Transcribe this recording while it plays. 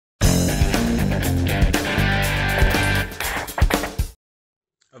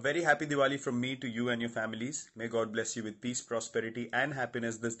very happy Diwali from me to you and your families. May God bless you with peace, prosperity and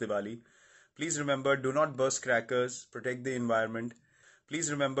happiness this Diwali. Please remember, do not burst crackers, protect the environment. Please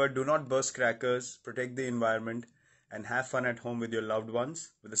remember, do not burst crackers, protect the environment and have fun at home with your loved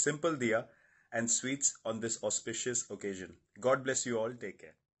ones with a simple diya and sweets on this auspicious occasion. God bless you all. Take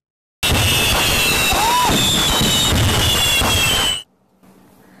care.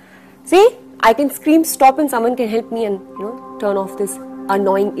 See, I can scream stop and someone can help me and turn off this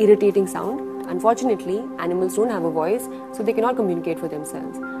annoying, irritating sound. Unfortunately, animals don't have a voice, so they cannot communicate for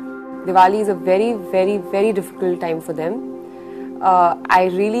themselves. Diwali is a very, very, very difficult time for them. I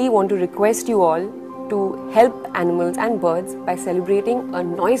really want to request you all to help animals and birds by celebrating a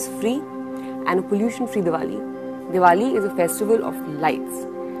noise-free and a pollution-free Diwali. Diwali is a festival of lights.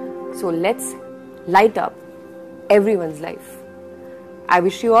 So let's light up everyone's life. I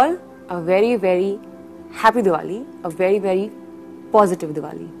wish you all a very, very happy Diwali, a very, very positive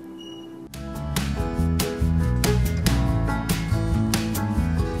Diwali.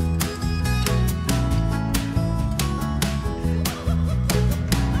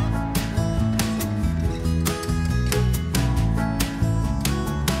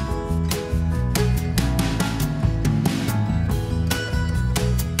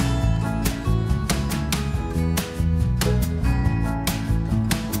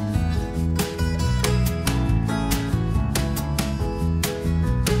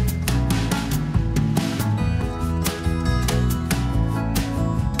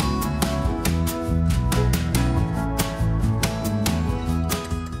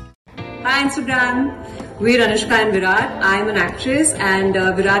 Hi Instagram, we're Anushka and Virat. I'm an actress and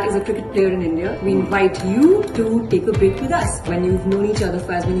Virat is a cricket player in India. We invite you to take a break with us. When you've known each other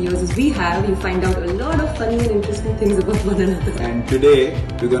for as many years as we have, you find out a lot of funny and interesting things about one another. And today,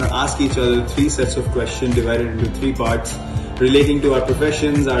 we're going to ask each other 3 sets of questions divided into 3 parts relating to our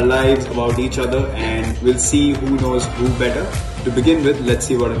professions, our lives, about each other, and we'll see who knows who better. To begin with, let's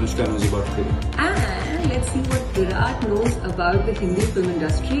see what Anushka knows about cricket. And let's see what Virat knows about the Hindi film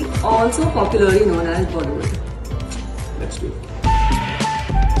industry, also popularly known as Bollywood. Let's do it.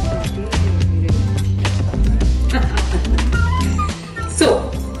 So,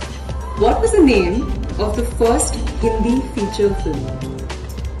 what was the name of the first Hindi feature film?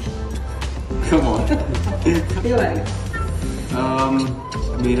 Come on. You're right.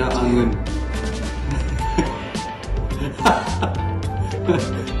 Mera Angan.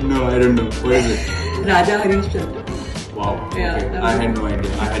 No, I don't know. What is it? Raja Harishchandra. Wow. Yeah, okay. I had no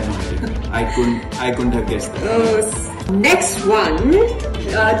idea. I couldn't have guessed that. Next one,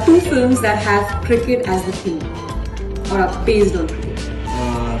 2 films that have cricket as the theme or are based on cricket.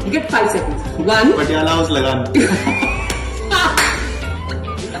 You get 5 seconds. 1. Patiala House Lagan.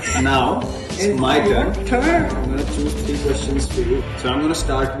 Now, it's my turn. I'm going to choose 3 questions for you. So I'm going to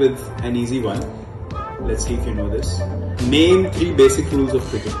start with an easy one. Let's see if you know this. Name 3 basic rules of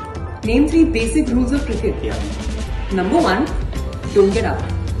cricket. Name 3 basic rules of cricket. Yeah. Number 1, don't get up.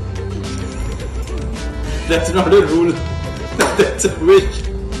 That's not a rule. That's a wish.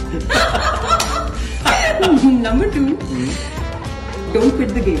 Number 2, don't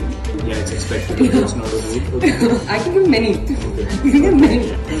quit the game. Yeah, it's expected. It's not a rule. Okay. I can give many. Okay. I can give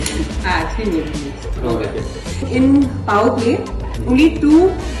many. Actually, Okay. In power play, only 2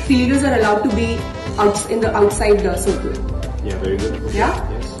 fielders are allowed to be in the outside circle. Yeah, very good. Okay.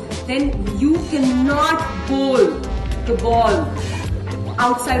 Yeah? Yes. Then you cannot bowl the ball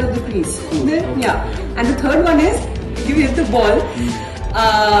outside of the crease. Then, yeah. And the third one is, if you hit the ball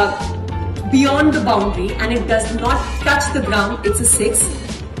beyond the boundary and it does not touch the ground, it's a 6.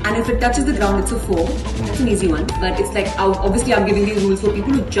 And if it touches the ground, it's a 4. That's an easy one. But it's like, obviously I'm giving these rules for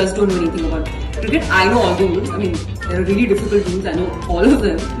people who just don't know anything about cricket. I know all the rules. I mean, there are really difficult rules. I know all of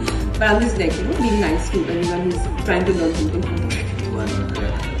them. But I'm just like, being nice to everyone who's trying to learn something from cricket.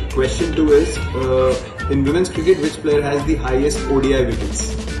 Question 2 is, in women's cricket, which player has the highest ODI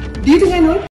wickets? Do you think I know it?